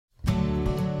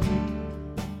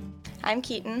I'm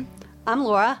Keaton. I'm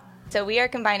Laura. So we are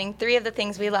combining three of the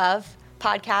things we love,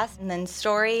 podcast, and then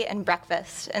story and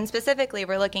breakfast. And specifically,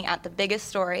 we're looking at the biggest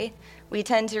story. We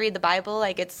tend to read the Bible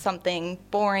like it's something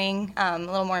boring, a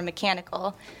little more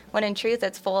mechanical, when in truth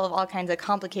it's full of all kinds of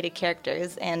complicated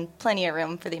characters and plenty of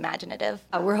room for the imaginative.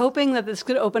 We're hoping that this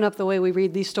could open up the way we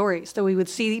read these stories, that we would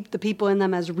see the people in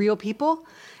them as real people,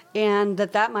 and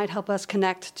that might help us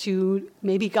connect to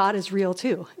maybe God is real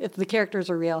too, if the characters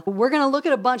are real. We're going to look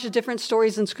at a bunch of different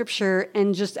stories in Scripture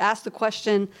and just ask the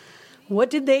question, what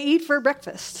did they eat for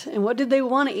breakfast? And what did they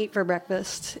want to eat for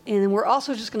breakfast? And we're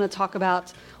also just going to talk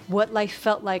about what life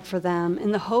felt like for them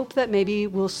in the hope that maybe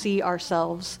we'll see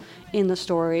ourselves in the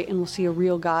story and we'll see a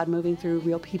real God moving through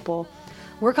real people.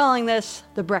 We're calling this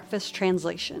the Breakfast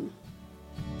Translation.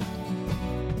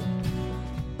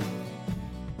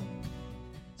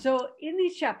 So in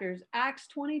these chapters, Acts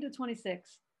 20 to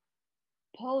 26,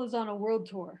 Paul is on a world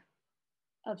tour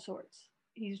of sorts.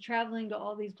 He's traveling to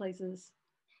all these places.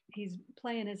 He's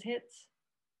playing his hits,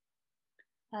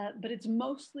 but it's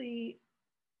mostly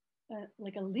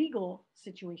like a legal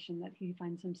situation that he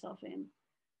finds himself in.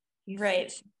 He's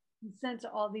sent to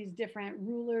all these different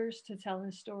rulers to tell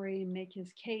his story and make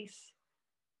his case.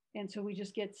 And so we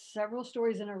just get several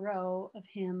stories in a row of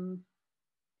him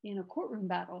in a courtroom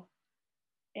battle.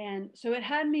 And so it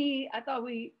had me, I thought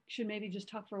we should maybe just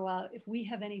talk for a while if we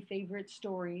have any favorite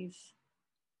stories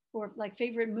or like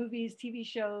favorite movies, TV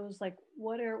shows, like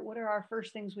what are our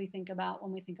first things we think about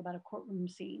when we think about a courtroom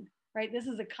scene, right? This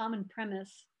is a common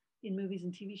premise in movies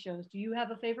and TV shows. Do you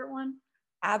have a favorite one?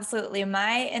 Absolutely.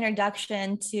 My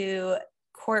introduction to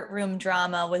courtroom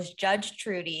drama was Judge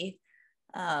Trudy.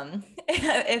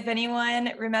 If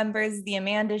anyone remembers the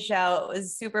Amanda Show, it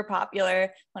was super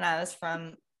popular when I was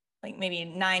from like maybe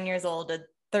 9 years old to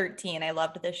 13. I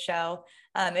loved this show.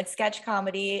 It's sketch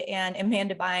comedy, and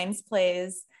Amanda Bynes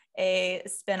plays a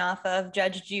spinoff of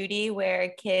Judge Judy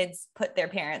where kids put their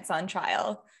parents on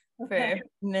trial for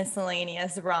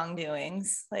miscellaneous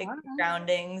wrongdoings, like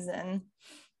groundings and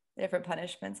different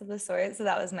punishments of the sort. So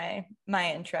that was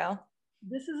my intro.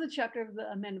 This is a chapter of the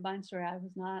Amanda Bynes story I was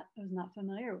not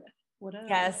familiar with.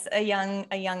 Yes, a young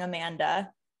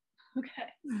Amanda.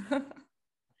 Okay.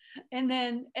 And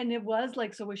it was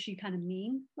like, so was she kind of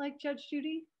mean like Judge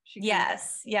Judy?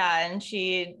 Yes. Yeah. And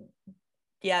she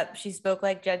spoke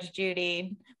like Judge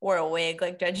Judy, wore a wig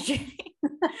like Judge Judy.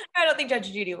 I don't think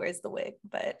Judge Judy wears the wig,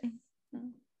 but it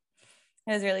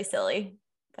was really silly,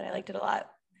 but I liked it a lot.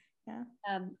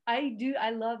 Yeah.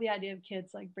 I love the idea of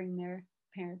kids like bring their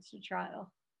parents to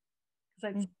trial.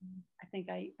 Because I think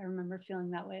I remember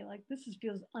feeling that way. Like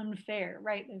feels unfair,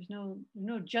 right? There's no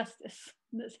justice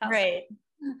in this house. Right.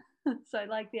 So I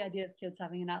like the idea of kids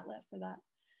having an outlet for that.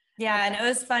 Yeah, and it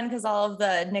was fun because all of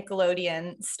the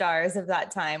Nickelodeon stars of that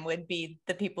time would be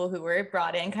the people who were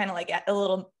brought in, kind of like a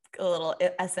little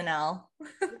SNL.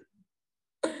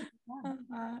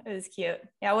 It was cute.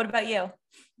 Yeah, what about you?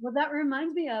 Well, that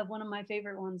reminds me of one of my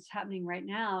favorite ones happening right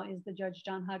now is the Judge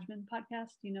John Hodgman podcast.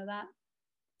 Do you know that?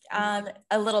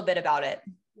 A little bit about it.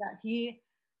 Yeah, he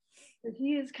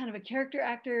is kind of a character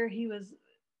actor.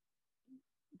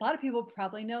 A lot of people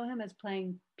probably know him as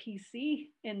playing PC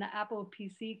in the Apple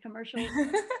PC commercials,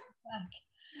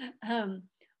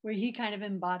 where he kind of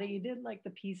embodied like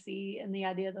the PC, and the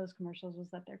idea of those commercials was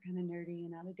that they're kind of nerdy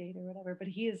and out of date or whatever. But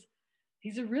he's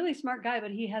a really smart guy,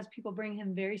 but he has people bring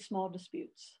him very small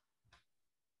disputes.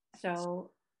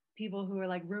 So people who are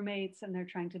like roommates and they're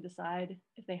trying to decide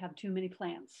if they have too many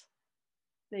plants,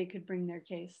 they could bring their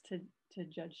case to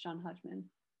Judge John Hodgman.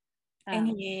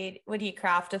 And would he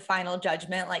craft a final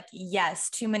judgment like, yes,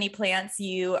 too many plants,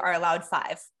 you are allowed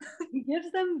 5. He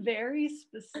gives them very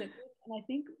specific and I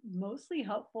think mostly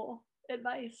helpful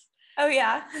advice. Oh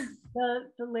yeah. The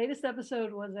latest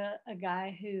episode was a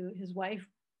guy who his wife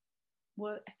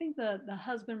I think the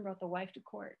husband brought the wife to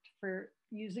court for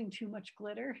using too much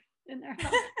glitter in their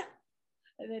house.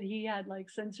 And then he had like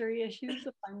sensory issues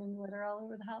of finding glitter all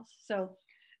over the house. So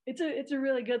it's a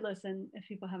really good listen if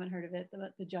people haven't heard of it,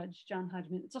 about the Judge John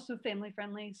Hodgman. It's also family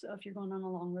friendly, so if you're going on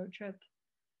a long road trip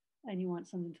and you want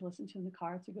something to listen to in the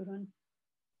car, it's a good one.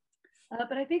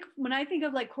 But I think when I think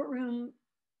of like courtroom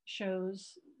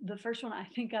shows, the first one I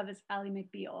think of is Ally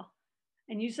McBeal.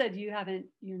 And you said you're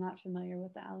not familiar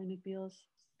with the Ally McBeals.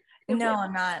 No,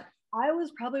 I'm not. I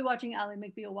was probably watching Ally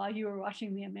McBeal while you were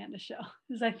watching the Amanda Show,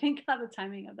 because I think how the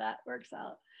timing of that works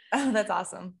out. Oh, that's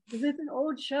awesome. Because it's an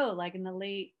old show, like in the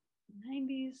late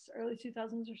 90s, early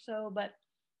 2000s or so, but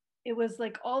it was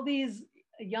like all these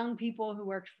young people who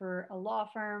worked for a law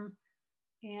firm.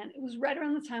 And it was right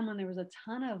around the time when there was a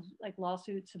ton of like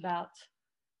lawsuits about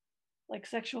like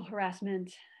sexual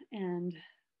harassment and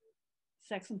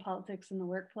sex and politics in the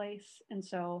workplace. And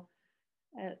so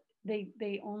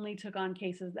they only took on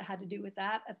cases that had to do with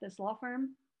that at this law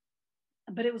firm.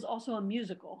 But it was also a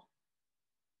musical.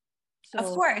 So, of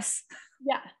course.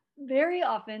 Yeah, very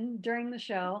often during the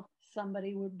show,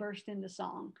 somebody would burst into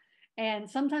song. And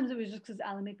sometimes it was just because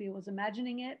Ally McBeal was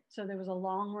imagining it. So there was a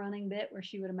long running bit where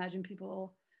she would imagine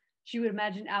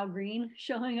Al Green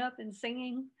showing up and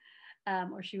singing,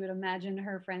 or she would imagine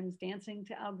her friends dancing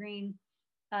to Al Green.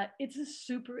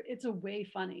 It's a way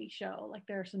funny show. Like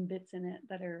there are some bits in it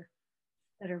that are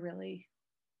really,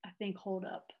 I think, hold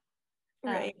up.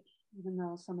 Right. Even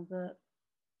though some of the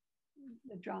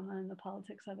drama and the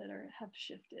politics of it have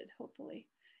shifted, hopefully.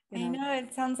 I know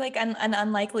it sounds like an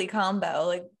unlikely combo,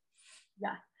 like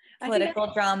yeah,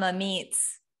 political drama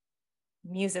meets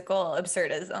musical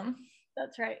absurdism.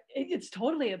 That's right. It's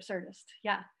totally absurdist.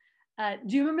 Yeah.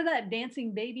 Do you remember that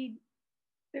dancing baby?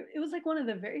 It was like one of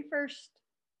the very first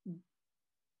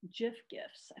GIF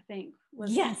gifs, I think.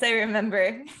 Yes, I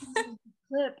remember.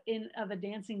 Clip of a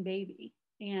dancing baby,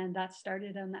 and that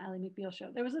started on the Ally McBeal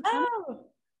show. There was a ton.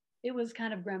 It was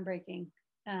kind of groundbreaking.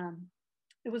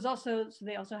 It was also, so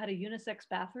they also had a unisex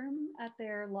bathroom at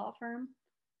their law firm,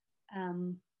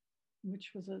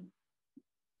 which was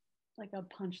like a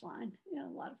punchline in a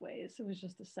lot of ways. It was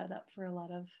just a setup for a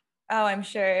lot of. Oh, I'm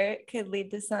sure it could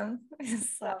lead to some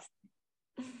slaps.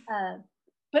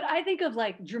 But I think of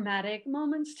like dramatic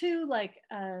moments too, like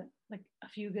A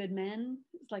Few Good Men.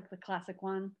 It's like the classic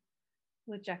one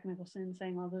with Jack Nicholson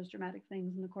saying all those dramatic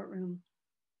things in the courtroom.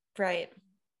 Right.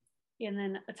 And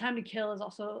then A Time to Kill is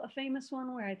also a famous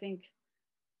one where I think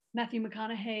Matthew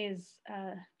McConaughey is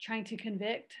trying to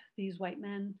convict these white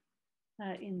men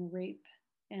in the rape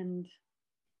and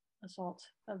assault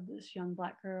of this young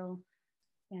Black girl.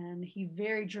 And he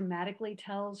very dramatically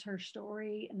tells her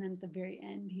story. And then at the very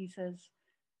end, he says,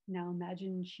 "Now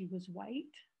imagine she was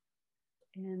white."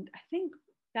 And I think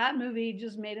that movie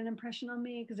just made an impression on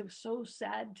me because it was so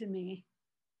sad to me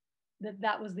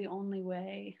that was the only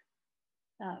way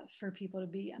for people to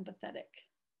be empathetic.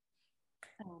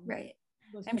 Right.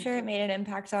 I'm sure it made an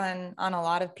impact on a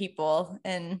lot of people.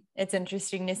 And it's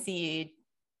interesting to see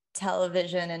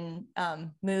television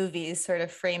and movies sort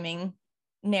of framing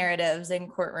narratives in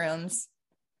courtrooms.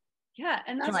 Yeah,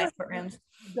 and that's why courtrooms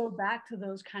go back to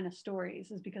those kind of stories,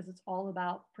 is because it's all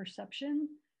about perception,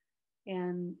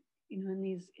 and in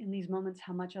these moments,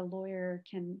 how much a lawyer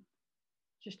can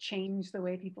just change the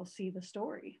way people see the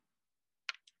story.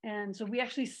 And so we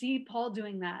actually see Paul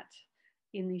doing that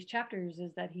in these chapters,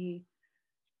 is that he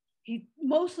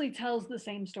mostly tells the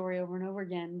same story over and over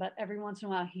again, but every once in a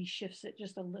while he shifts it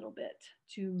just a little bit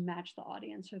to match the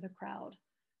audience or the crowd,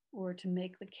 or to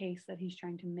make the case that he's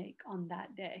trying to make on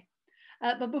that day.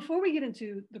 But before we get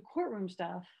into the courtroom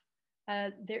stuff,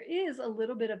 there is a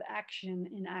little bit of action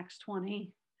in Acts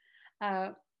 20.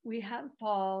 We have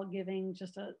Paul giving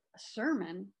just a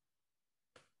sermon,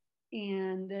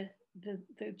 and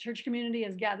the church community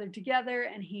has gathered together,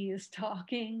 and he is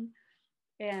talking,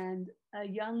 and a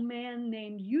young man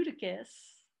named Eutychus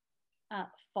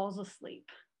falls asleep.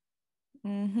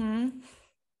 Mm-hmm.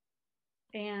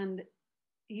 And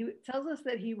he tells us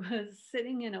that he was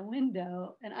sitting in a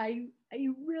window, and I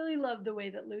really love the way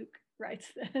that Luke writes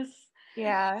this.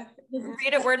 Yeah,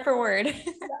 read it word for word.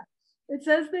 Yeah. It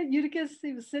says that Eutychus,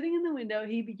 he was sitting in the window,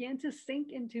 he began to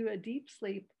sink into a deep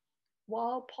sleep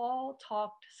while Paul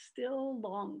talked still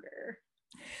longer,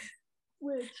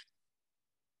 which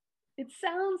it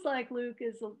sounds like Luke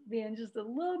is being just a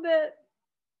little bit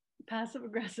passive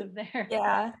aggressive there.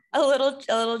 Yeah, a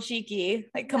little cheeky.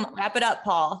 Like, come on, wrap it up,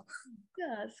 Paul.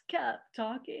 Just kept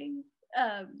talking,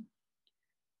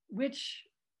 which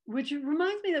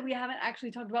reminds me that we haven't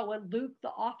actually talked about what Luke, the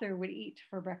author, would eat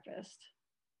for breakfast.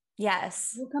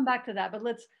 Yes, we'll come back to that, but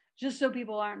let's, just so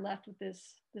people aren't left with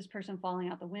this person falling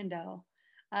out the window.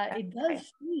 It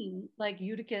does seem like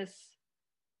Eutychus,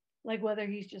 like whether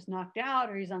he's just knocked out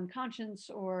or he's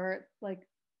unconscious, or like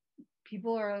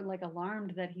people are like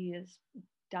alarmed that he has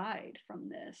died from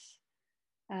this.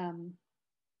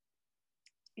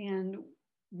 And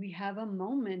we have a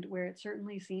moment where it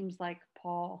certainly seems like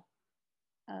Paul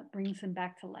brings him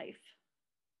back to life,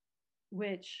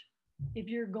 which, if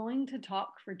you're going to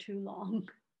talk for too long,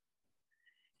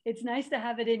 it's nice to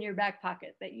have it in your back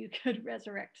pocket that you could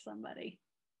resurrect somebody.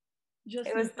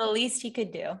 It was the least he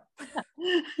could do.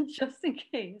 Just in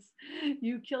case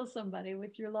you kill somebody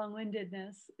with your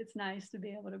long-windedness, it's nice to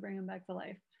be able to bring them back to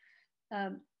life.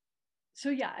 So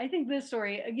yeah, I think this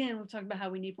story, again, we've talked about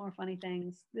how we need more funny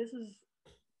things. This is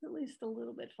at least a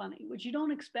little bit funny, which you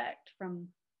don't expect from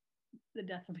the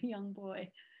death of a young boy.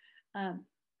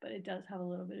 but it does have a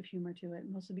little bit of humor to it,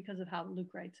 mostly because of how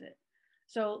Luke writes it.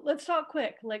 So let's talk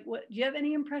quick. Like, what do you have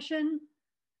any impression?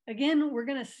 Again, we're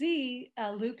going to see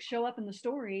Luke show up in the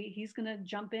story. He's going to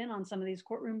jump in on some of these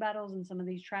courtroom battles and some of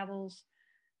these travels.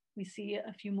 We see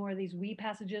a few more of these we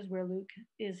passages where Luke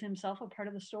is himself a part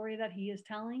of the story that he is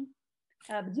telling.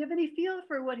 Do you have any feel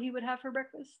for what he would have for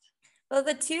breakfast? Well,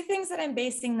 the two things that I'm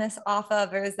basing this off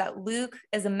of is that Luke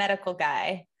is a medical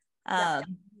guy.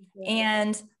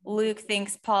 And Luke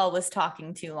thinks Paul was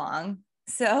talking too long.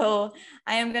 So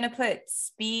I am going to put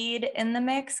speed in the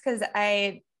mix because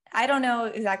I don't know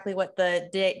exactly what the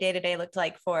day-to-day looked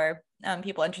like for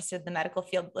people interested in the medical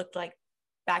field looked like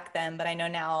back then, but I know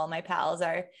now all my pals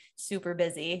are super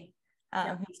busy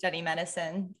who study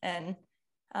medicine. And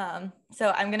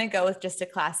so I'm going to go with just a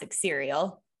classic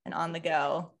cereal and on the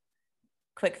go,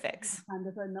 quick fix. Time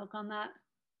to put milk on that?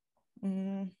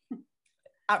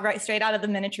 Outright, straight out of the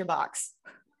miniature box.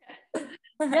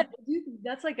 Yeah,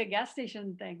 that's like a gas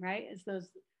station thing, right? It's those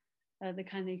the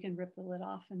kind that you can rip the lid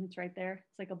off and it's right there.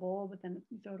 It's like a bowl, but then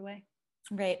you throw it away.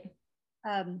 Right.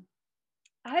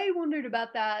 I wondered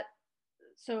about that.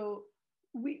 So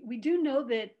we do know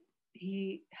that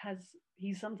he's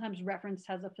sometimes referenced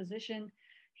as a physician.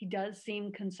 He does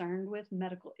seem concerned with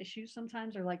medical issues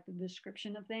sometimes, or like the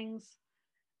description of things.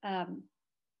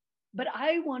 But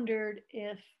I wondered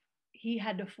if he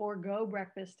had to forego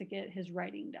breakfast to get his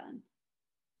writing done.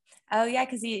 Oh yeah,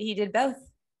 because he did both.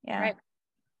 Yeah.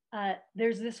 Right.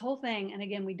 There's this whole thing, and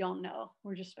again, we don't know.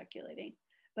 We're just speculating.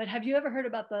 But have you ever heard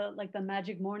about the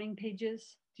magic morning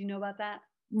pages? Do you know about that?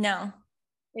 No.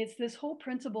 It's this whole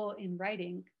principle in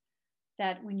writing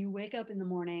that when you wake up in the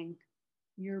morning,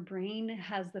 your brain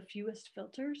has the fewest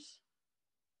filters.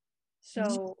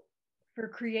 So for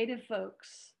creative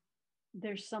folks,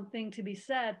 there's something to be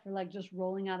said for like just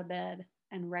rolling out of bed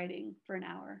and writing for an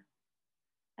hour.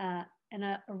 And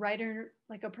a writer,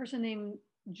 like a person named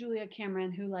Julia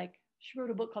Cameron, who she wrote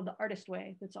a book called The Artist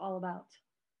Way that's all about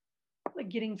like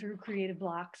getting through creative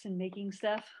blocks and making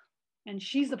stuff. And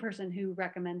she's the person who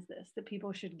recommends this, that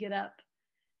people should get up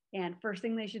and first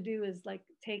thing they should do is like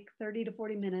take 30 to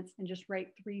 40 minutes and just write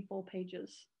 3 full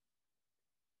pages.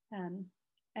 And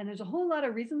there's a whole lot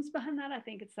of reasons behind that. I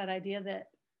think it's that idea that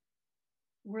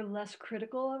we're less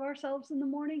critical of ourselves in the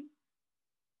morning,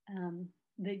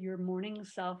 that your morning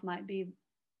self might be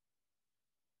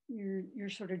your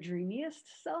sort of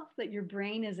dreamiest self, that your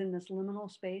brain is in this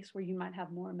liminal space where you might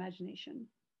have more imagination.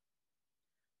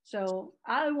 So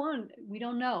we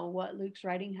don't know what Luke's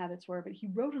writing habits were, but he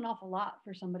wrote an awful lot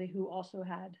for somebody who also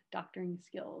had doctoring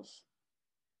skills.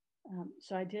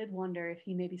 So I did wonder if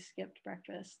he maybe skipped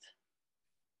breakfast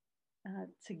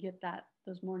to get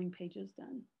those morning pages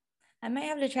done. I might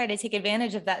have to try to take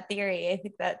advantage of that theory. I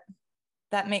think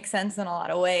that makes sense in a lot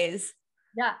of ways.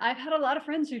 Yeah, I've had a lot of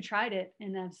friends who tried it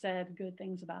and have said good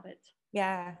things about it.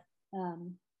 Yeah.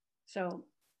 So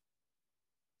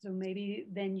maybe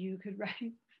then you could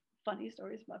write funny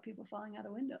stories about people falling out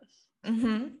of windows.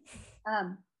 Mm-hmm.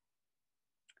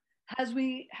 As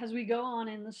we go on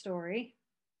in the story,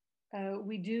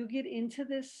 we do get into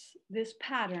this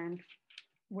pattern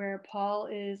where Paul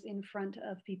is in front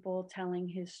of people telling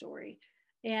his story.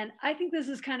 And I think this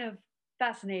is kind of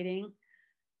fascinating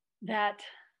that,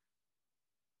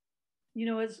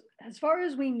 as far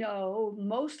as we know,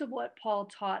 most of what Paul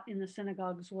taught in the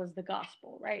synagogues was the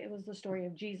gospel, right? It was the story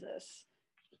of Jesus.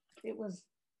 It was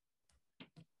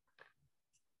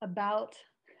about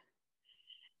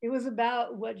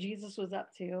what Jesus was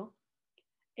up to.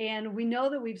 And we know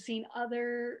that we've seen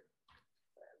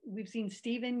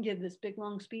Stephen give this big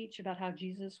long speech about how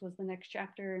Jesus was the next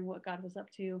chapter and what God was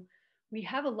up to. We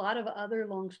have a lot of other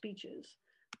long speeches.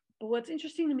 But what's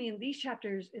interesting to me in these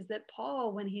chapters is that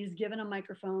Paul, when he's given a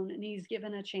microphone and he's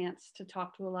given a chance to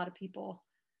talk to a lot of people,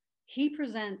 he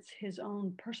presents his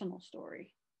own personal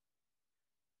story,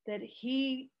 that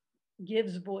he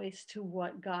gives voice to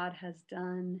what God has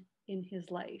done in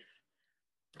his life.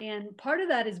 And part of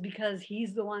that is because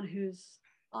he's the one who's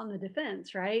on the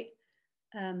defense, right?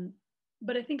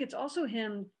 But I think it's also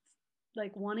him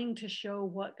like wanting to show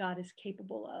what God is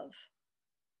capable of.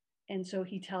 And so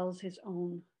he tells his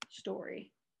own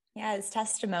story. Yeah, his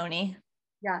testimony.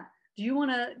 Yeah. Do you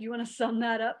want to sum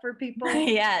that up for people?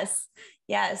 Yes.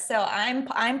 So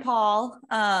I'm Paul.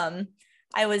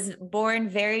 I was born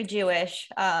very Jewish,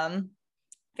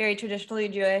 very traditionally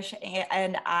Jewish,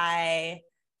 and I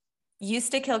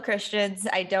used to kill Christians.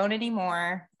 I don't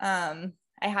anymore.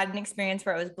 I had an experience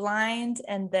where I was blind,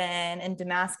 and then in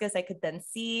Damascus I could then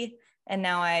see, and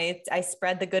now I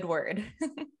spread the good word.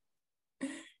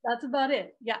 That's about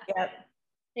it. Yeah. Yep.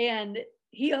 And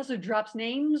he also drops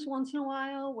names once in a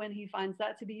while when he finds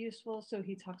that to be useful. So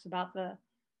he talks about the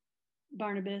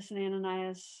Barnabas and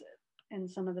Ananias and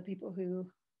some of the people who,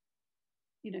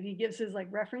 he gives his like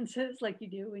references like you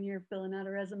do when you're filling out a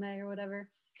resume or whatever.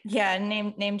 Yeah,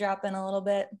 name dropping a little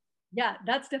bit. Yeah,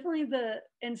 that's definitely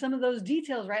and some of those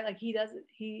details, right? Like he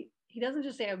doesn't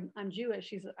just say I'm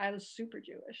Jewish. I was super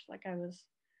Jewish. Like I was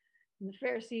in the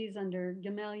Pharisees under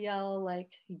Gamaliel. Like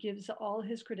he gives all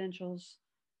his credentials.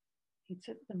 He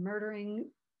took the murdering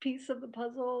piece of the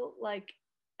puzzle.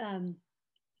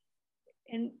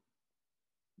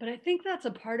 But I think that's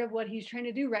a part of what he's trying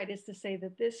to do, right? Is to say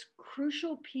that this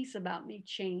crucial piece about me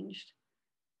changed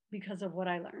because of what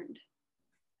I learned.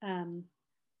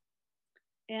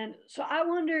 And so I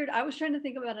was trying to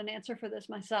think about an answer for this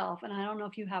myself, and I don't know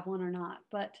if you have one or not,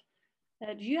 but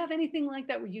do you have anything like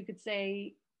that where you could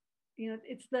say,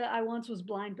 it's the I once was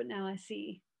blind, but now I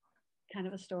see kind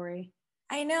of a story?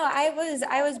 I know I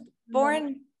was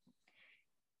born,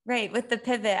 right, with the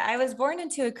pivot. I was born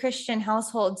into a Christian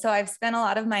household, so I've spent a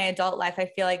lot of my adult life,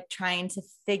 I feel like, trying to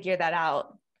figure that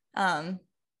out,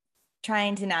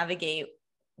 trying to navigate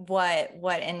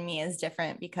what in me is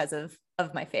different because of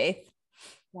my faith.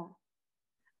 Yeah.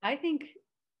 I think,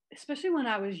 especially when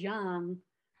I was young,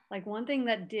 like one thing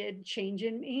that did change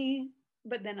in me,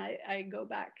 but then I go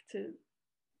back to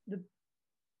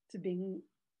being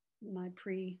my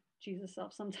pre-Jesus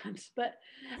self sometimes. But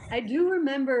I do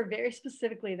remember very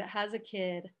specifically that as a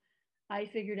kid, I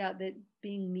figured out that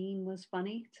being mean was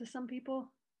funny to some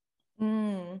people.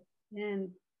 And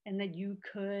that you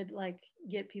could like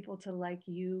get people to like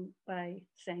you by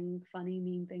saying funny,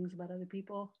 mean things about other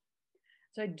people.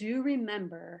 So I do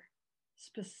remember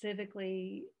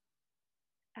specifically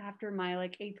after my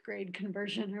like 8th grade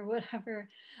conversion or whatever,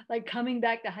 like coming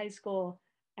back to high school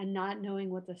and not knowing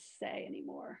what to say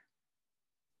anymore.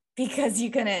 Because you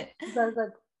couldn't. So I was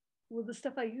like, well, the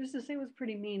stuff I used to say was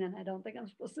pretty mean and I don't think I'm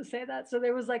supposed to say that. So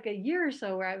there was like a year or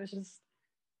so where I was just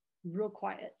real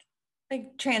quiet.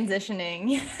 Like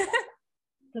transitioning.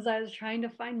 Because I was trying to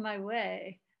find my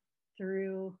way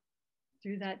through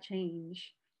that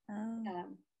change.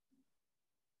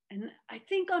 And I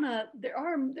think there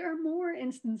are more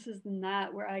instances than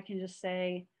that where I can just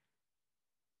say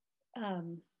that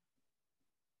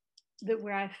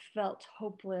where I felt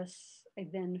hopeless, I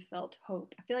then felt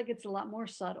hope. I feel like it's a lot more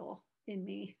subtle in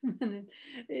me.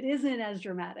 It isn't as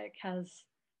dramatic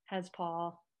as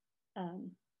Paul.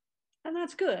 And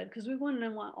that's good because we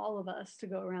wouldn't want all of us to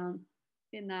go around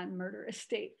in that murderous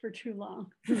state for too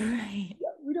long. Right.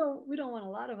 We don't want a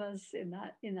lot of us in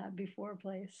that before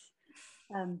place.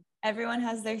 Everyone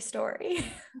has their story.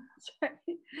 That's right.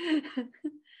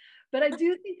 But I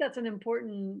do think that's an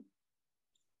important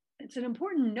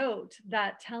note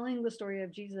that telling the story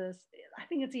of Jesus, I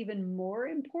think it's even more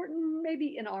important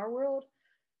maybe in our world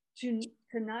to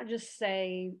not just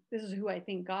say this is who I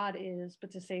think God is,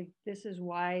 but to say this is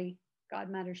why God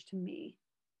matters to me.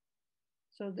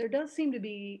 So there does seem to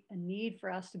be a need for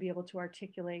us to be able to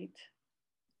articulate,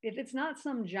 if it's not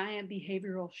some giant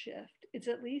behavioral shift, it's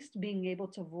at least being able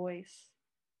to voice,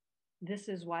 this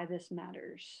is why this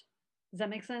matters. Does that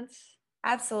make sense?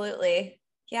 Absolutely.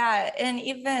 Yeah. And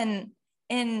even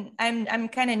I'm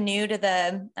kind of new to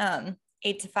the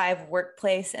 8 to 5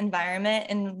 workplace environment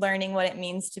and learning what it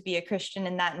means to be a Christian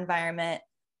in that environment,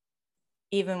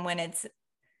 even when it's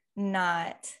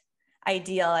not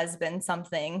ideal, has been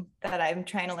something that I'm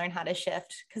trying to learn how to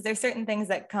shift, because there's certain things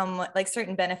that come with, like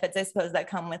certain benefits, I suppose, that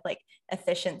come with like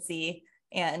efficiency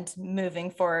and moving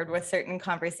forward with certain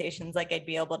conversations. Like I'd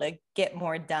be able to get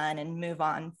more done and move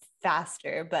on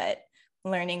faster, but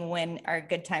learning when are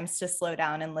good times to slow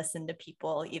down and listen to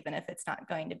people, even if it's not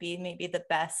going to be maybe the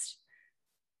best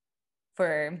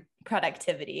for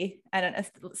productivity. I don't know,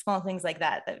 small things like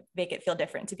that make it feel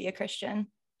different to be a Christian.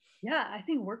 Yeah, I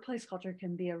think workplace culture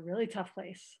can be a really tough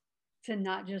place to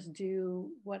not just do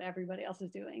what everybody else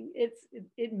is doing.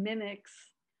 It mimics,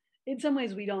 in some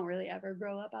ways, we don't really ever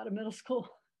grow up out of middle school,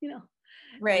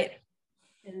 Right.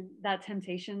 And that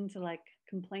temptation to like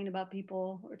complain about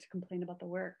people or to complain about the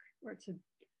work or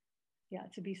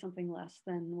to be something less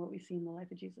than what we see in the life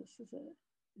of Jesus is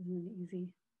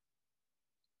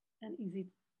an easy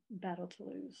battle to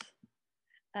lose.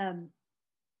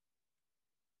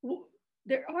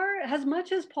 There are, as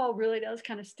much as Paul really does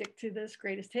kind of stick to this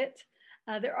greatest hit,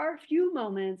 there are a few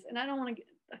moments, and I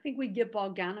think we get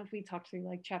bogged down if we talk through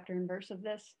like chapter and verse of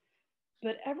this,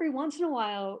 but every once in a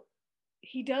while,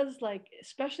 he does, like,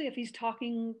 especially if he's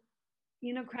talking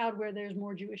in a crowd where there's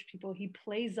more Jewish people, he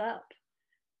plays up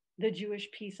the Jewish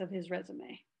piece of his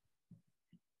resume.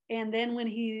 And then when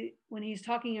he's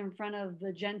talking in front of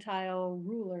the Gentile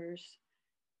rulers,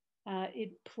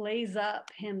 It plays up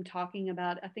him talking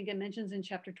about, I think it mentions in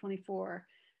chapter 24,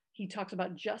 he talks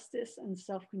about justice and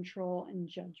self-control and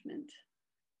judgment.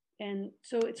 And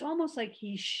so it's almost like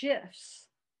he shifts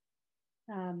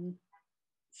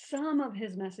some of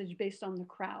his message based on the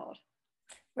crowd.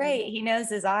 Right. He knows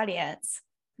his audience.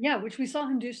 Yeah, which we saw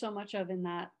him do so much of in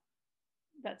that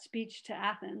speech to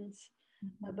Athens.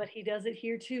 But he does it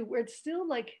here too, where it's still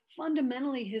like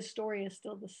fundamentally his story is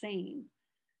still the same,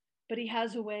 but he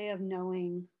has a way of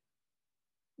knowing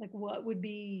like what would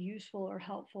be useful or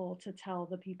helpful to tell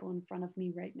the people in front of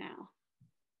me right now,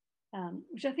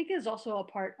 which I think is also a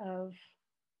part of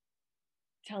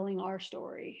telling our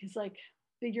story. Is like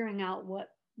figuring out what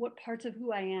parts of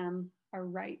who I am are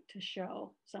right to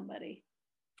show somebody.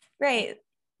 Right.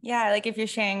 Yeah, like if you're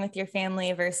sharing with your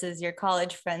family versus your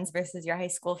college friends versus your high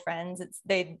school friends, it's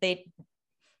they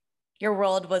your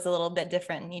world was a little bit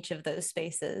different in each of those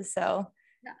spaces. So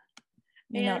yeah.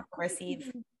 You know,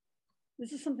 receive.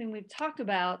 This is something we've talked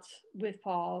about with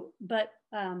Paul, but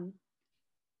a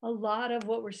lot of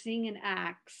what we're seeing in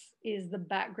Acts is the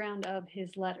background of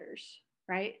his letters,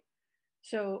 right?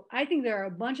 So I think there are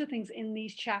a bunch of things in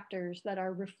these chapters that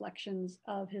are reflections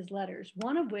of his letters,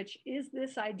 one of which is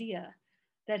this idea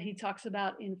that he talks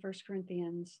about in 1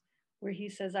 Corinthians, where he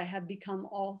says, I have become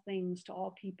all things to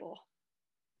all people,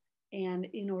 and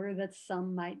in order that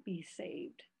some might be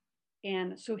saved.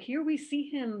 And so here we see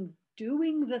him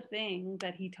doing the thing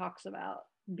that he talks about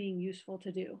being useful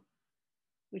to do,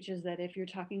 which is that if you're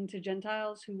talking to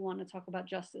Gentiles who want to talk about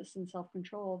justice and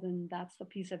self-control, then that's the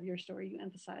piece of your story you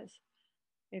emphasize.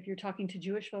 If you're talking to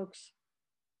Jewish folks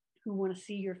who want to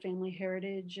see your family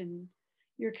heritage and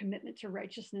your commitment to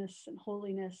righteousness and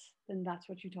holiness, then that's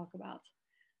what you talk about.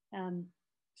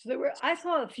 So I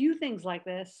saw a few things like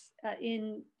this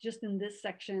in this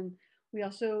section.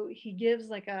 He gives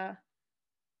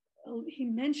he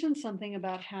mentioned something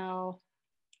about how,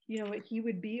 he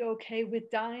would be okay with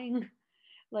dying,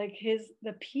 like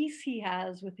the peace he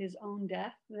has with his own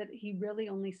death, that he really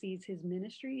only sees his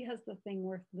ministry as the thing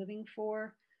worth living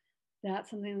for.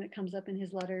 That's something that comes up in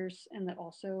his letters and that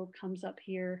also comes up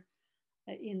here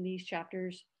in these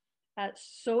chapters.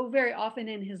 So very often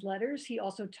in his letters, he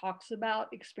also talks about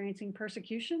experiencing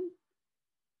persecution.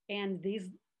 And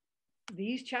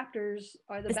these chapters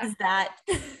are the best.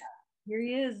 Here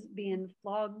he is being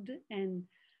flogged, and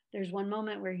there's one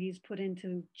moment where he's put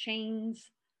into chains.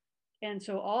 And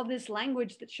so all this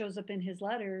language that shows up in his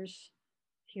letters,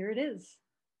 here it is.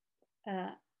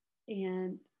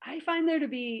 And I find there to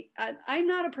be, I'm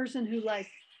not a person who I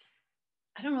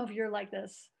don't know if you're like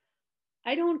this.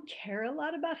 I don't care a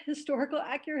lot about historical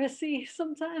accuracy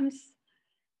sometimes.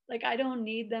 Like I don't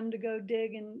need them to go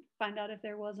dig and find out if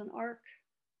there was an ark.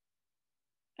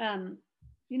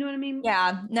 You know what I mean?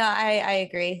 Yeah, no, I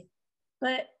agree.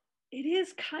 But it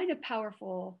is kind of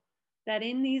powerful that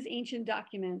in these ancient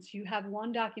documents, you have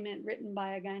one document written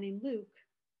by a guy named Luke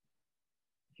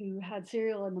who had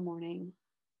cereal in the morning,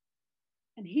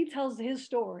 and he tells his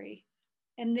story.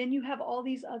 And then you have all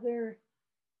these other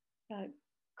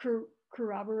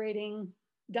corroborating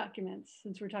documents,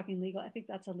 since we're talking legal. I think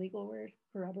that's a legal word,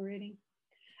 corroborating.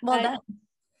 Well done.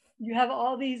 You have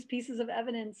all these pieces of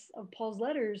evidence of Paul's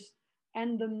letters,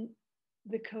 and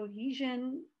the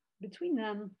cohesion between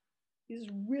them is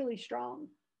really strong.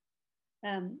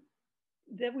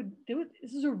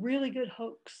 This is a really good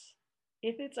hoax.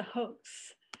 If it's a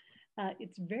hoax,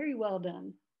 it's very well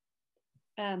done.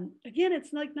 Again,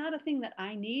 it's not a thing that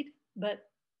I need, but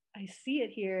I see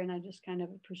it here and I just kind of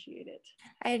appreciate it.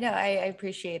 I know, I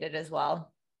appreciate it as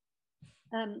well.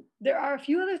 There are a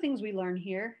few other things we learn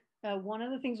here. One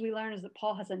of the things we learn is that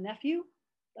Paul has a nephew.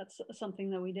 That's something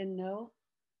that we didn't know.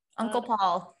 Uncle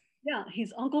Paul. Yeah,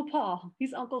 he's Uncle Paul.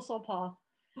 He's Uncle Saul Paul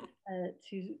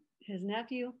to his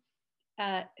nephew,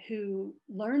 who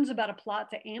learns about a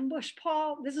plot to ambush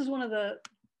Paul. This is one of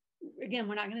again,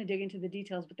 we're not going to dig into the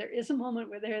details, but there is a moment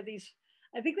where there are these,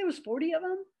 I think there was 40 of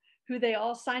them, who they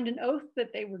all signed an oath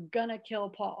that they were going to kill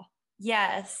Paul.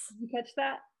 Yes. Did you catch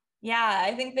that? Yeah,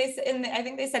 I think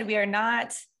they said we are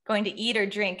not going to eat or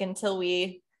drink until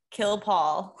we kill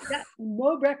Paul. Yeah,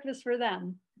 no breakfast for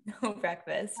them. No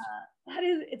breakfast.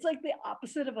 It's like the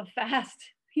opposite of a fast,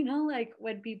 like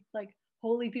when people, like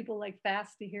holy people, like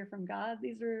fast to hear from God.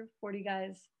 These are 40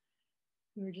 guys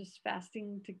who are just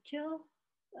fasting to kill,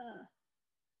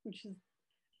 which is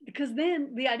because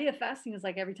then the idea of fasting is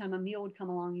like every time a meal would come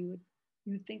along, you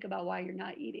would think about why you're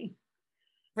not eating.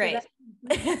 Right.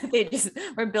 So they just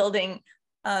were building.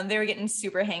 They were getting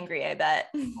super hangry, I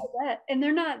bet. And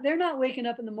they're not waking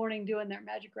up in the morning doing their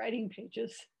magic writing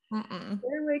pages.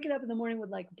 They're waking up in the morning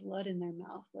with like blood in their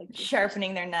mouth, like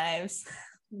sharpening their knives.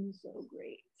 It was so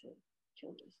great to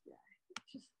kill this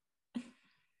guy.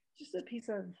 Just a piece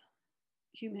of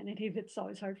humanity that's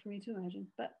always hard for me to imagine,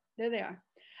 but there they are.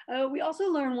 We also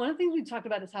learn one of the things we talked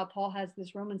about is how Paul has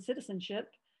this Roman citizenship,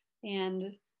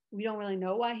 and we don't really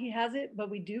know why he has it, but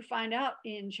we do find out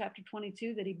in chapter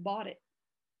 22 that he bought it,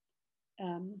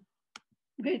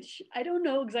 which I don't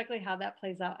know exactly how that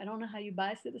plays out. I don't know how you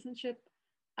buy citizenship.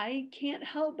 I can't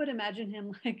help but imagine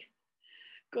him like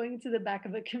going to the back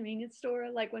of a convenience store,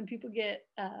 like when people get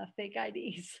fake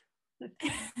IDs.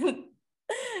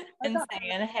 And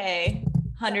saying, hey,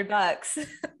 $100. Yeah,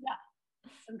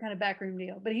 some kind of backroom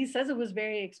deal. But he says it was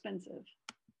very expensive.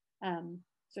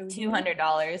 So $200.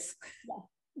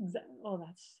 Yeah, oh,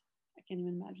 I can't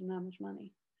even imagine that much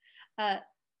money.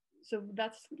 So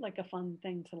that's like a fun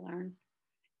thing to learn.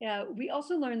 We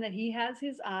also learn that he has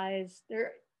his eyes.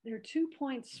 There are 2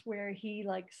 points where he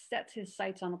like sets his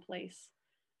sights on a place.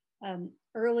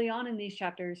 Early on in these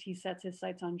chapters, he sets his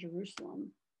sights on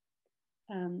Jerusalem,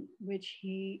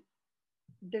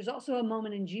 there's also a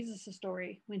moment in Jesus'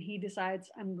 story when he decides,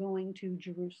 I'm going to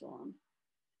Jerusalem.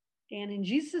 And in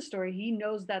Jesus' story, he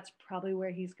knows that's probably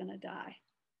where he's going to die.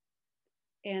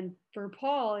 And for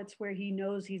Paul, it's where he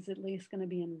knows he's at least going to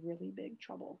be in really big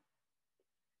trouble.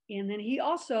 And then he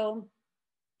also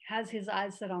has his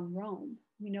eyes set on Rome.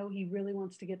 We know he really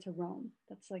wants to get to Rome.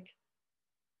 That's like,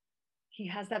 he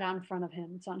has that out in front of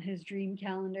him. It's on his dream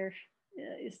calendar,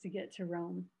 is to get to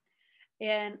Rome.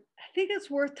 And I think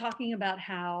it's worth talking about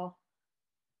how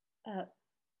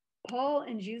Paul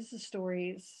and Jesus'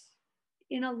 stories,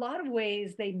 in a lot of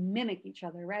ways, they mimic each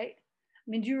other, right? I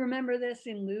mean, do you remember this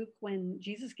in Luke when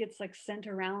Jesus gets like sent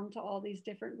around to all these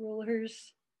different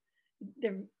rulers?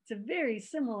 It's a very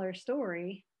similar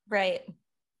story. Right.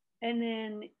 And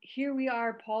then here we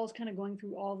are, Paul's kind of going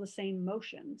through all the same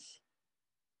motions.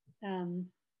 Did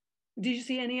you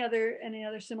see any other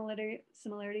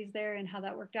similarities there and how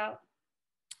that worked out?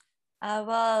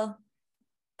 Well,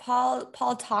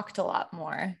 Paul talked a lot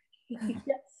more. Yes.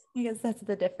 I guess that's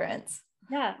the difference.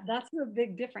 Yeah, that's a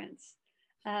big difference.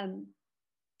 And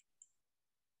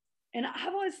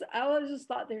I've always just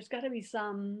thought there's got to be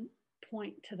some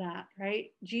point to that, right?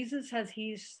 Jesus,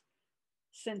 he's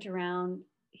sent around,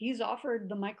 he's offered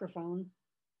the microphone,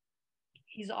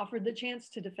 he's offered the chance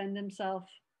to defend himself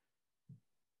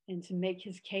and to make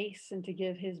his case and to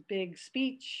give his big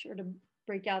speech or to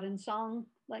break out in song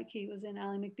like he was in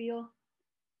Ally McBeal.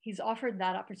 He's offered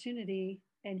that opportunity,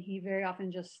 and he very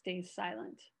often just stays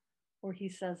silent, or he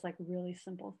says like really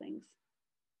simple things.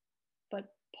 But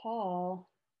Paul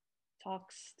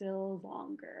talks still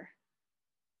longer.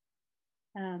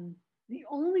 The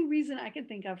only reason I can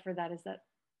think of for that is that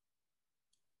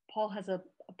Paul has a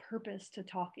purpose to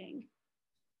talking,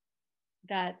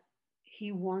 that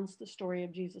he wants the story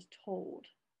of Jesus told.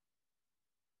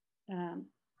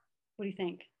 What do you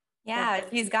think? Yeah, if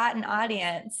he's got an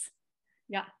audience.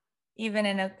 Yeah. Even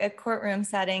in a courtroom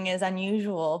setting is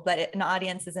unusual, but an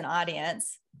audience is an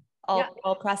audience.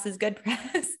 All press is good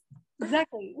press.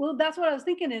 Exactly. Well, that's what I was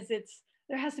thinking is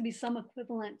there has to be some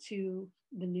equivalent to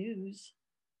the news.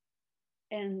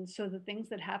 And so the things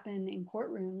that happen in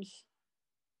courtrooms,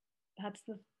 that's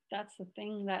the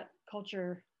thing that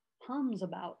culture hums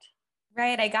about.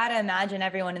 Right. I got to imagine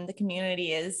everyone in the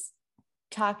community is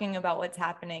talking about what's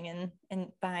happening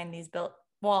in behind these built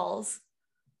walls.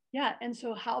 Yeah. And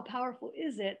so how powerful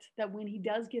is it that when he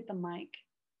does get the mic,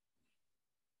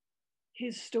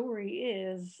 his story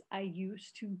is, I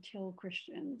used to kill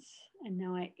Christians and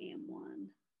now I am one.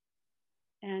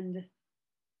 And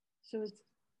so it's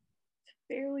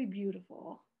fairly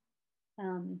beautiful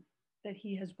that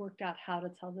he has worked out how to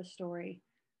tell this story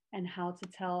and how to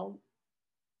tell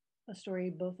a story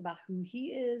both about who he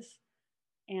is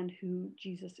and who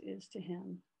Jesus is to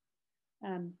him.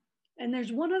 And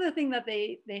there's one other thing that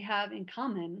they have in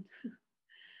common,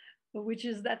 which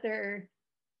is that they're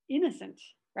innocent,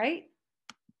 right?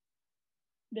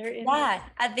 They're innocent. Yeah.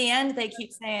 At the end, they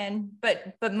keep saying,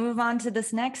 but move on to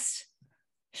this next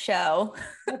show.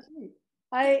 That's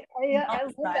right. I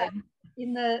love that.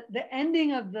 In the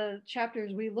ending of the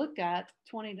chapters we looked at,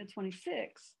 20 to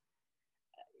 26,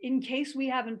 in case we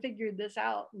haven't figured this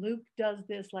out, Luke does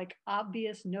this like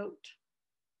obvious note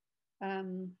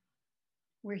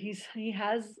where he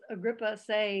has Agrippa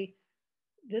say,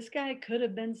 this guy could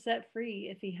have been set free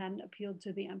if he hadn't appealed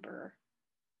to the emperor.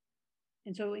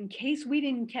 And so in case we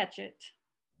didn't catch it,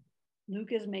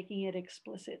 Luke is making it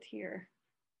explicit here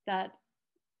that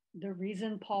the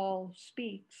reason Paul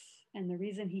speaks and the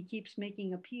reason he keeps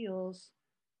making appeals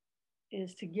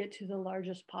is to get to the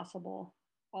largest possible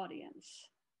audience.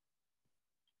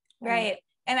 Right.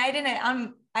 And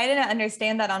I didn't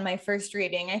understand that on my first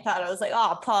reading. I thought I was like,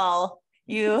 oh, Paul,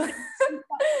 you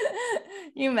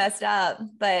you messed up.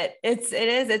 But it's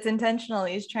intentional.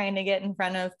 He's trying to get in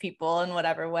front of people in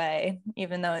whatever way,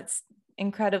 even though it's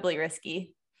incredibly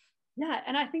risky. Yeah.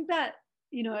 And I think that,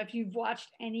 if you've watched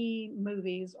any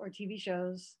movies or TV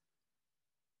shows,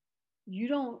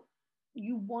 you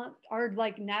want our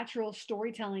like natural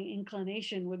storytelling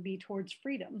inclination would be towards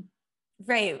freedom.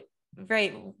 Right.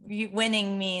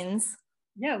 Winning means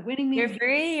winning means you're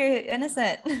free, you're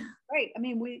innocent. Right. I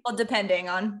mean, well, depending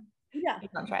on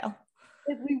on trial.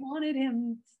 If we wanted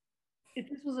him, if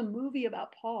this was a movie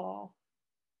about Paul,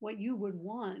 what you would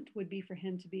want would be for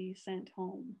him to be sent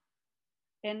home.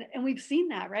 And we've seen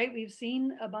that, right? We've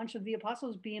seen a bunch of the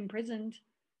apostles be imprisoned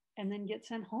and then get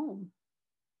sent home.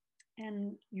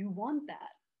 And you want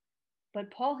that.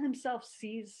 But Paul himself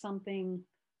sees something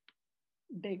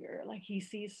bigger. Like he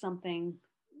sees something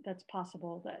that's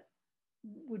possible that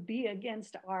would be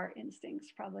against our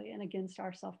instincts probably and against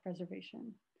our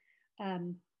self-preservation.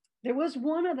 There was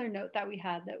one other note that we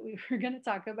had that we were going to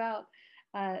talk about.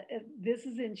 This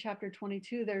is in chapter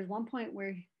 22. There's one point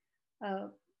where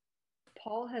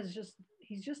Paul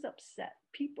he's just upset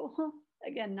people.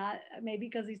 Again, not maybe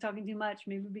because he's talking too much,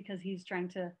 maybe because he's trying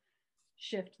to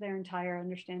shift their entire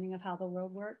understanding of how the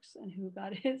world works and who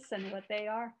God is and what they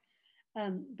are.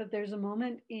 But there's a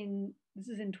moment this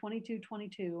is in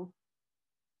 22:22.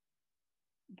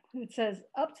 It says,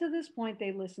 up to this point,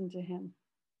 they listened to him.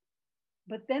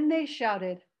 But then they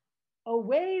shouted,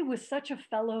 away with such a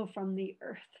fellow from the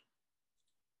earth.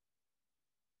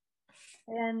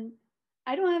 And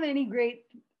I don't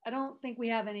think we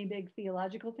have any big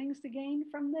theological things to gain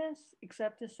from this,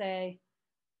 except to say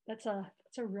that's a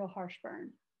real harsh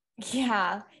burn.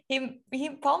 Yeah,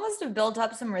 Paul must have built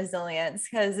up some resilience,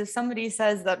 because if somebody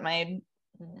says that my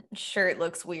shirt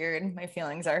looks weird, my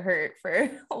feelings are hurt for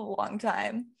a long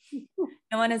time.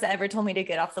 No one has ever told me to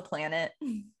get off the planet.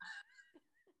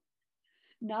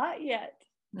 Not yet.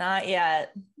 Yeah.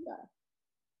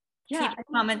 Keep your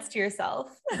comments to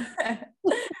yourself.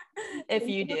 If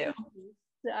you do.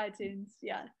 To iTunes,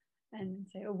 and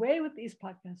say, away with these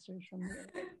podcasters from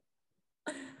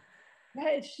the Yeah,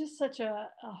 it's just such a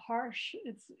harsh,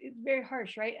 it's very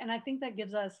harsh, right? And I think that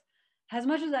gives us, as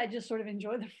much as I just sort of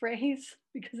enjoy the phrase,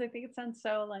 because I think it sounds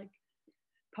so like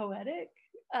poetic,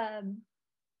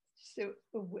 so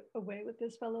away with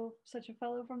this fellow, such a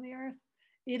fellow from the earth,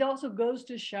 it also goes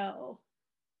to show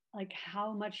like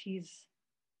how much he's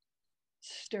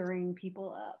stirring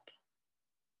people up,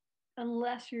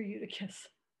 unless you're Eutychus.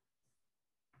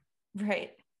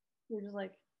 Right. You're just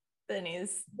like, then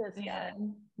he's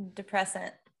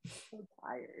depressant. So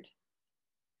tired.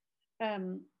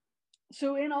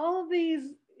 So in all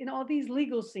these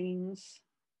legal scenes,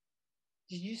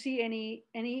 did you see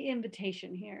any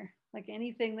invitation here? Like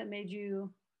anything that made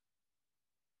you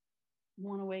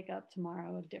want to wake up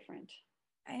tomorrow different?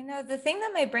 I know the thing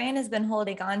that my brain has been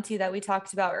holding on to that we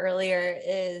talked about earlier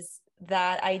is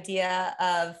that idea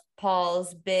of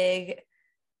Paul's big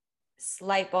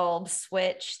light bulb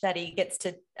switch that he gets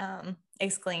to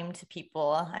exclaim to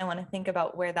people. I want to think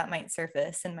about where that might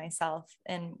surface in myself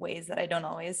in ways that I don't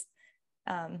always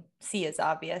see as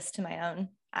obvious to my own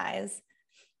eyes.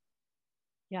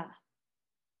 Yeah,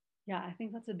 I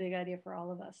think that's a big idea for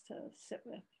all of us to sit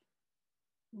with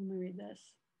when we read this.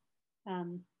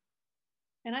 And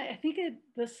I think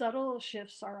the subtle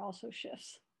shifts are also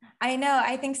shifts. I know,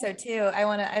 I think so too. I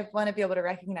want to be able to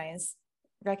recognize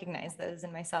those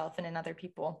in myself and in other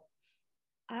people.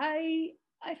 I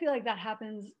feel like that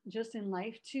happens just in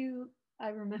life too. I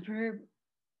remember,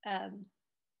 I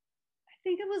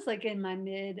think it was like in my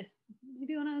maybe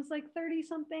when I was like 30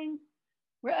 something,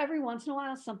 where every once in a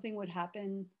while something would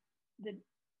happen that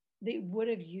they would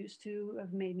have used to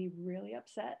have made me really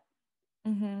upset.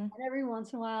 Mm-hmm. And every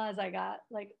once in a while, as I got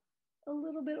like a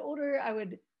little bit older, I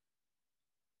would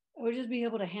just be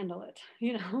able to handle it,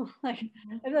 like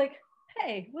mm-hmm. I'd be like,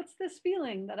 hey, what's this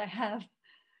feeling that I have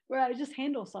where I just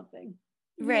handle something?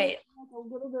 Right. Like a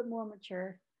little bit more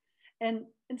mature. And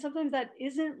sometimes that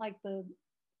isn't like the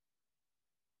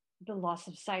loss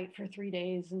of sight for 3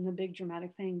 days and the big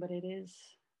dramatic thing, but it is,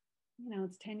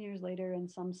 it's 10 years later and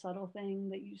some subtle thing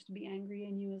that used to be angry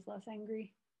in you is less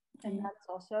angry. And that's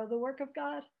also the work of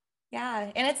God.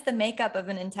 Yeah. And it's the makeup of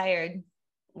an entire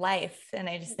life. And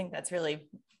I just think that's really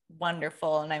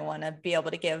wonderful. And I want to be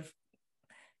able to give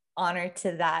honor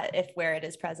to that where it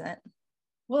is present.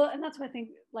 Well, and that's why I think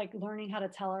like learning how to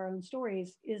tell our own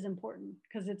stories is important,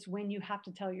 because it's when you have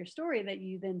to tell your story that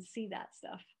you then see that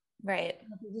stuff. Right.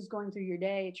 If you're just going through your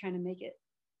day trying to make it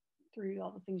through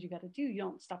all the things you got to do, you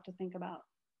don't stop to think about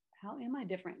how am I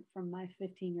different from my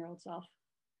 15-year-old self?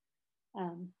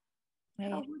 Right.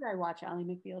 How would I watch Ally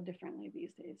McBeal differently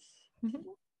these days?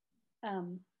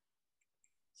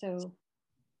 So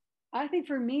I think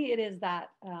for me, it is that,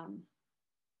 and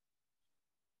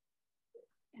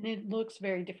it looks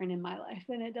very different in my life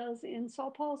than it does in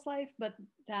Saul Paul's life, but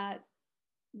that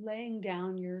laying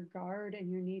down your guard and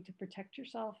your need to protect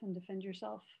yourself and defend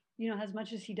yourself, as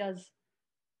much as he does,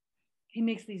 he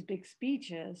makes these big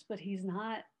speeches, but it's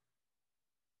not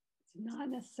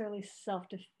necessarily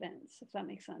self-defense, if that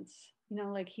makes sense.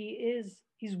 Like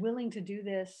he's willing to do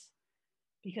this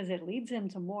because it leads him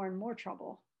to more and more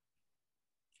trouble.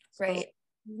 So right.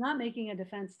 He's not making a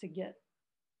defense to get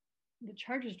the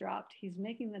charges dropped. He's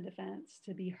making the defense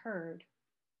to be heard.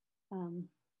 And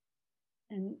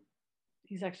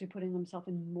he's actually putting himself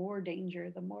in more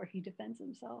danger the more he defends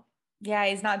himself. Yeah,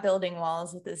 he's not building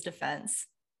walls with his defense.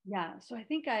 Yeah, so I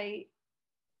think I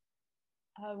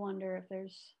wonder if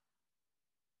there's,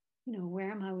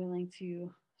 where am I willing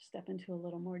to step into a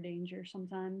little more danger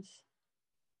sometimes?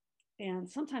 And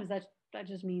sometimes that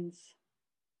just means,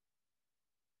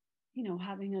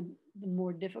 having the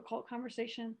more difficult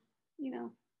conversation,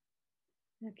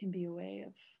 that can be a way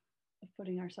of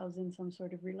putting ourselves in some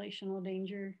sort of relational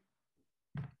danger.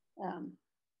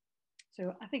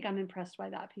 So I think I'm impressed by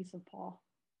that piece of Paul,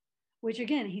 which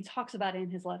again, he talks about in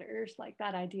his letters, like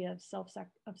that idea of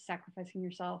sacrificing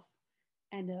yourself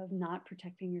and of not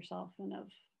protecting yourself and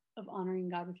of honoring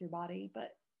God with your body.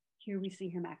 But here we see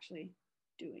him actually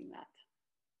doing that.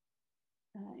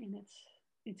 And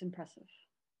it's impressive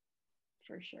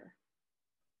for sure.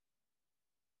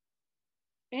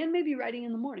 And maybe writing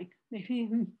in the morning. Maybe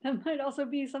that might also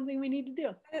be something we need to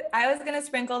do. I was going to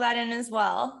sprinkle that in as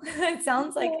well. It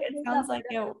sounds like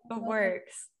it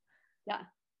works. Yeah.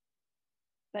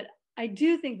 But I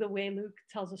do think the way Luke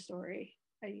tells a story,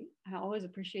 I always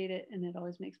appreciate it. And it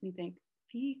always makes me think,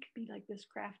 if he could be like this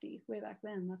crafty way back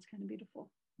then, that's kind of beautiful.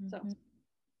 Mm-hmm.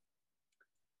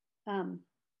 So,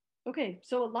 okay.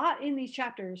 So a lot in these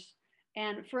chapters.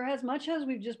 And for as much as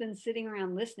we've just been sitting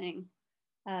around listening,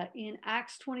 in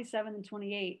Acts 27 and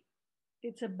 28,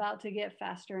 it's about to get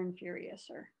faster and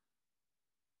furiouser.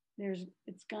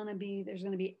 It's gonna be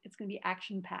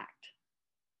action packed.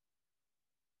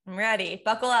 I'm ready.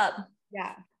 Buckle up.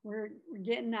 Yeah, we're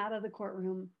getting out of the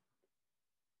courtroom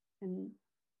and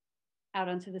out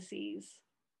onto the seas.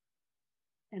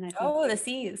 And I think the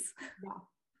seas. Yeah,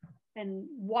 and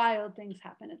wild things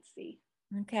happen at sea.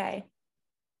 Okay.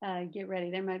 Get ready.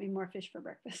 There might be more fish for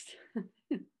breakfast.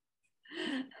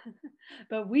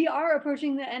 But we are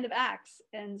approaching the end of Acts,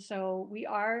 and so we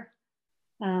are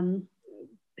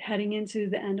heading into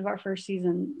the end of our first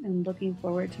season and looking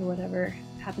forward to whatever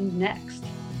happens next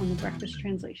on the Breakfast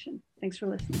Translation. Thanks for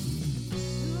listening.